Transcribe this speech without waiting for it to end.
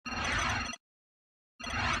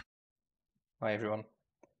Hi everyone.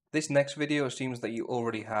 This next video assumes that you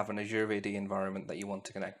already have an Azure AD environment that you want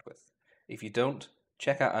to connect with. If you don't,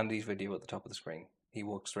 check out Andy's video at the top of the screen. He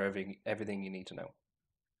walks through everything you need to know.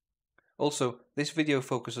 Also, this video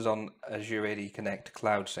focuses on Azure AD Connect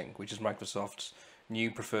Cloud Sync, which is Microsoft's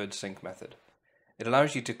new preferred sync method. It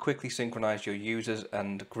allows you to quickly synchronize your users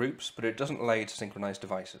and groups, but it doesn't allow you to synchronize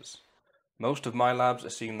devices. Most of my labs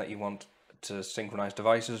assume that you want to synchronize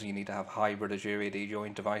devices, you need to have hybrid Azure AD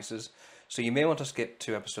joined devices. So you may want to skip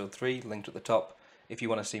to episode 3, linked at the top, if you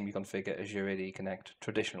want to see me configure Azure AD Connect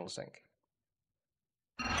traditional sync.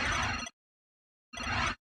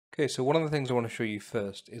 Okay, so one of the things I want to show you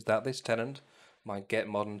first is that this tenant, my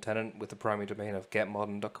getModern tenant with the primary domain of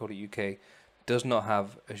getmodern.co.uk, does not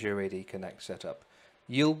have Azure AD Connect set up.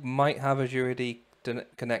 You might have Azure AD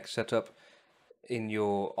Connect set up in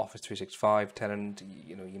your Office 365 tenant.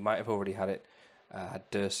 You might have already had it,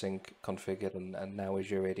 had DirSync configured and now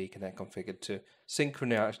Azure AD Connect configured to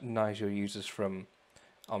synchronize your users from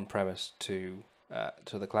on-premise to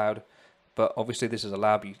the cloud. But obviously this is a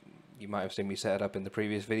lab. You might have seen me set it up in the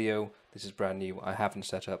previous video. This is brand new. I haven't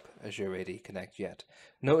set up Azure AD Connect yet.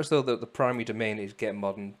 Notice though that the primary domain is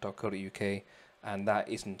getmodern.co.uk and that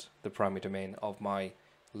isn't the primary domain of my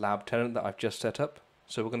lab tenant that I've just set up.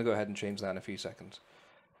 So we're going to go ahead and change that in a few seconds.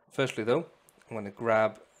 Firstly though, I'm going to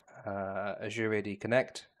grab Azure AD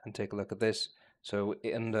Connect and take a look at this. So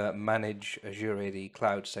under Manage Azure AD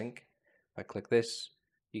Cloud Sync, if I click this,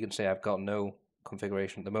 you can see I've got no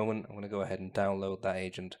configuration at the moment. I'm going to go ahead and download that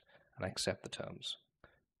agent and accept the terms.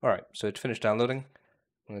 Alright, so it's finished downloading.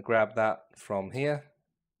 I'm going to grab that from here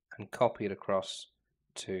and copy it across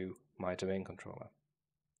to my domain controller.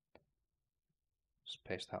 Just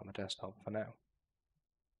paste that on the desktop for now.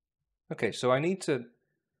 Okay, so I need to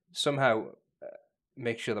somehow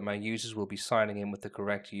make sure that my users will be signing in with the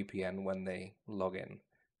correct UPN when they log in.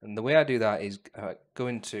 And the way I do that is go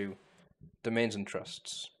into Domains and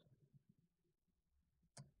Trusts.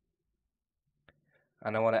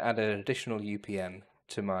 And I want to add an additional UPN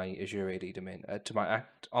to my Azure AD domain, to my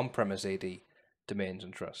on-premise AD domains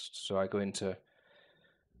and trusts. So I go into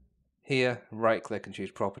here, right click and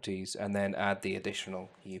choose properties, and then add the additional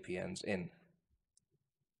UPNs in.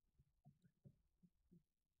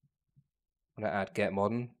 I'm going to add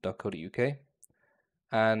getmodern.co.uk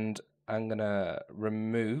and I'm going to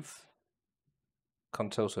remove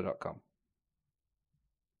contoso.com.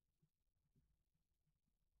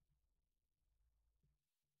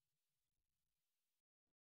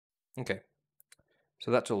 Okay,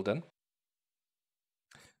 so that's all done.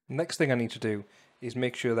 Next thing I need to do is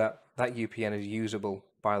make sure that that UPN is usable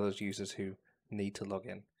by those users who need to log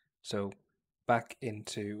in. So back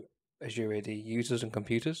into Azure AD users and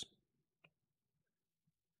computers.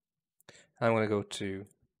 I'm going to go to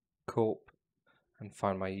Corp and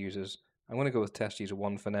find my users. I'm going to go with test user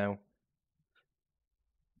 1 for now.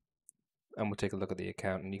 And we'll take a look at the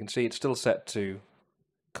account. And you can see it's still set to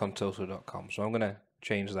contoso.com. So I'm going to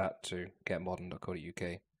change that to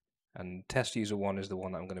getmodern.co.uk. And test user 1 is the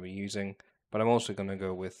one that I'm going to be using. But I'm also going to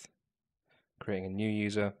go with creating a new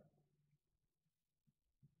user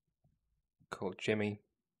called Jimmy.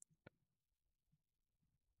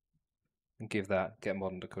 And give that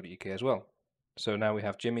getmodern.co.uk as well. So now we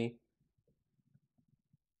have Jimmy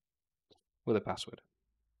with a password.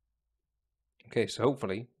 Okay, so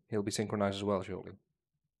hopefully he'll be synchronized as well shortly.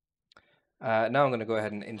 Now I'm going to go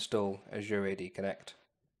ahead and install Azure AD Connect.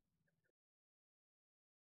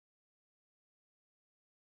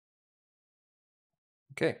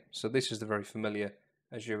 Okay, so this is the very familiar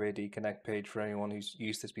Azure AD Connect page for anyone who's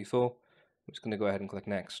used this before. I'm just going to go ahead and click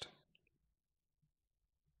Next.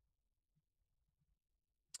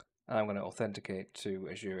 And I'm going to authenticate to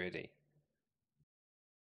Azure AD.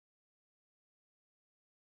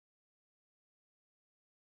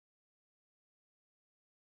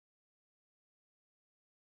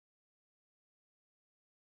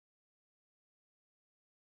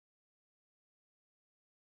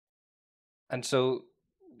 And so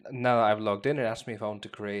now that I've logged in, it asks me if I want to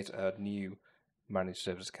create a new managed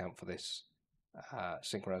service account for this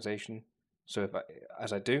synchronization. So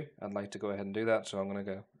as I do, I'd like to go ahead and do that. So I'm going to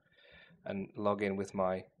go and log in with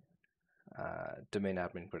my domain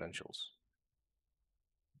admin credentials.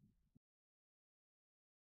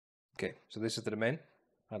 Okay, so this is the domain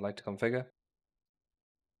I'd like to configure.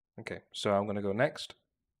 Okay, so I'm going to go next.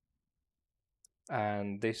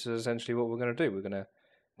 And this is essentially what we're going to do. We're going to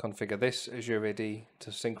configure this Azure AD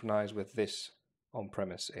to synchronize with this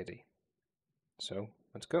on-premise AD. So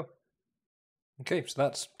let's go. Okay, so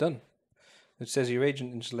that's done. It says your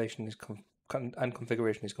agent installation is and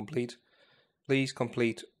configuration is complete. Please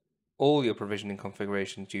complete all your provisioning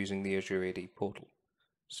configurations using the Azure AD portal.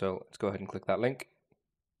 So let's go ahead and click that link.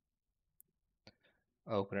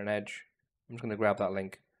 Open an Edge. I'm just going to grab that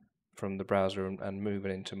link from the browser and move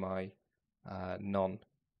it into my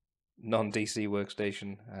non-DC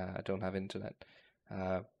workstation. I don't have internet,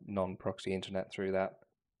 non-proxy internet through that.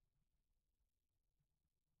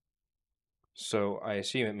 So I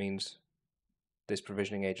assume it means this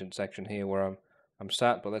provisioning agent section here where I'm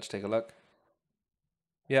sat, but let's take a look.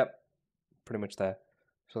 Yep, pretty much there.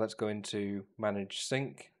 So let's go into Manage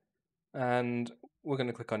Sync, and we're going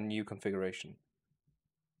to click on New Configuration.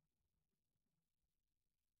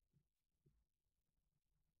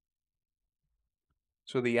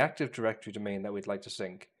 So the Active Directory domain that we'd like to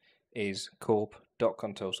sync is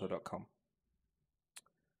corp.contoso.com.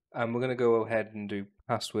 And we're going to go ahead and do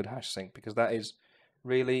password hash sync because that is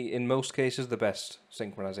really, in most cases, the best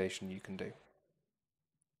synchronization you can do.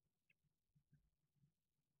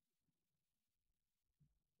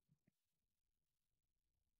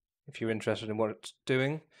 If you're interested in what it's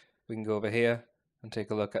doing, we can go over here and take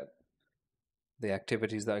a look at the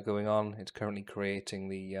activities that are going on. It's currently creating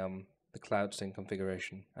the Cloud Sync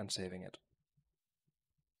configuration and saving it.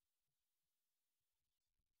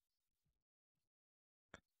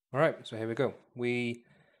 All right, so here we go.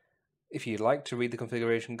 If you'd like to read the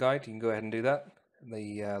configuration guide, you can go ahead and do that.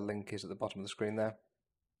 The link is at the bottom of the screen there.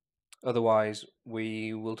 Otherwise,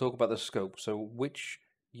 we will talk about the scope. So which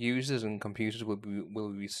users and computers will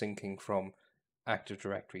be syncing from Active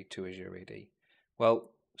Directory to Azure AD?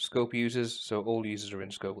 Well, scope users, so all users are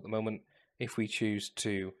in scope at the moment. If we choose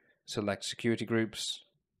to select security groups,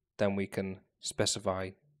 then we can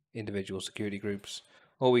specify individual security groups,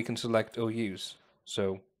 or we can select OUs.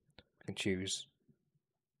 So we can choose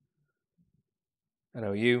an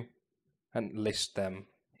OU and list them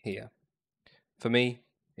here. For me,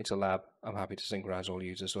 it's a lab. I'm happy to synchronize all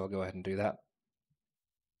users, so I'll go ahead and do that.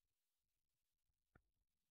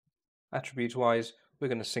 Attributes-wise, we're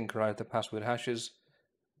going to synchronize the password hashes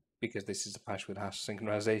because this is a password hash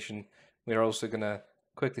synchronization. We're also going to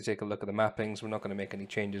quickly take a look at the mappings. We're not going to make any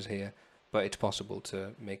changes here, but it's possible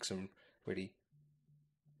to make some really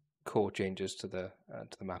core changes to the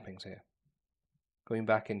mappings here. Going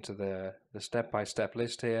back into the step-by-step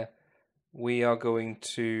list here, we are going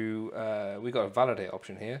to we got a validate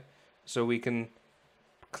option here, so we can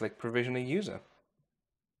click provision a user.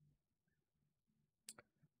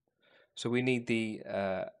 So we need the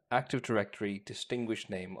Active Directory distinguished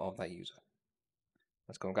name of that user.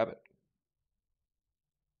 Let's go and grab it.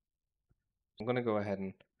 I'm going to go ahead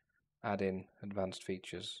and add in advanced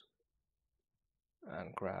features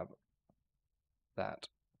and grab that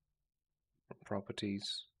from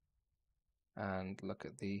properties and look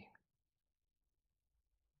at the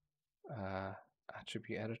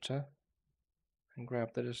attribute editor and grab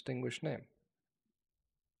the distinguished name.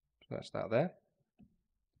 So that's that there.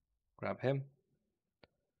 Grab him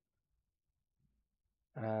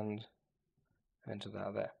and enter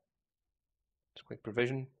that there. Just click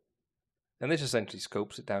provision, and this essentially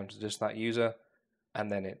scopes it down to just that user,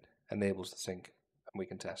 and then it enables the sync, and we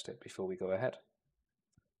can test it before we go ahead.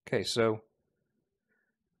 Okay, so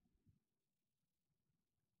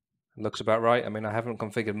it looks about right. I mean, I haven't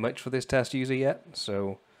configured much for this test user yet,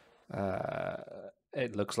 so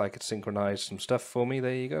it looks like it's synchronized some stuff for me.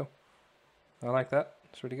 There you go. I like that.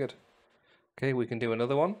 It's really good. Okay, we can do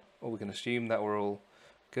another one, or we can assume that we're all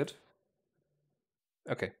good.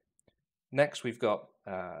 Okay, next we've got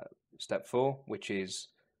step 4, which is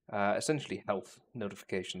essentially health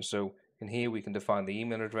notifications. So in here we can define the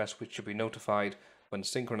email address which should be notified when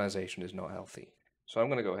synchronization is not healthy. So I'm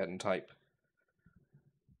going to go ahead and type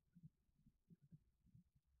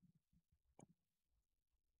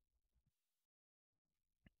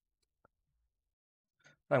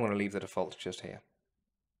I'm going to leave the default just here.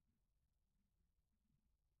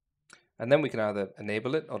 And then we can either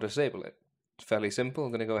enable it or disable it. It's fairly simple.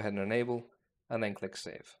 I'm going to go ahead and enable and then click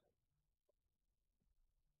save.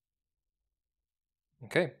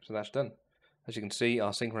 Okay, so that's done. As you can see,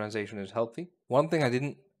 our synchronization is healthy. One thing I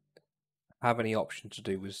didn't have any option to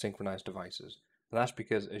do was synchronize devices. And that's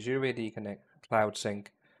because Azure AD Connect Cloud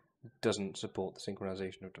Sync doesn't support the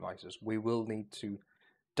synchronization of devices. We will need to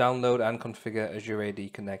download and configure Azure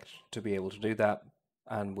AD Connect to be able to do that,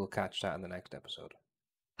 and we'll catch that in the next episode.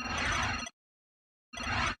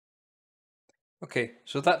 Okay,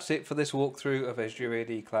 so that's it for this walkthrough of Azure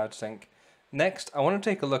AD Cloud Sync. Next, I want to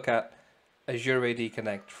take a look at Azure AD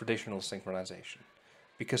Connect traditional synchronization,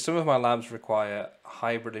 because some of my labs require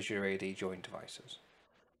hybrid Azure AD joint devices.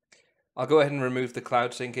 I'll go ahead and remove the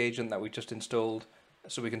Cloud Sync agent that we just installed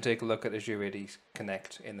so we can take a look at Azure AD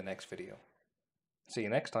Connect in the next video. See you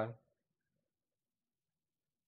next time.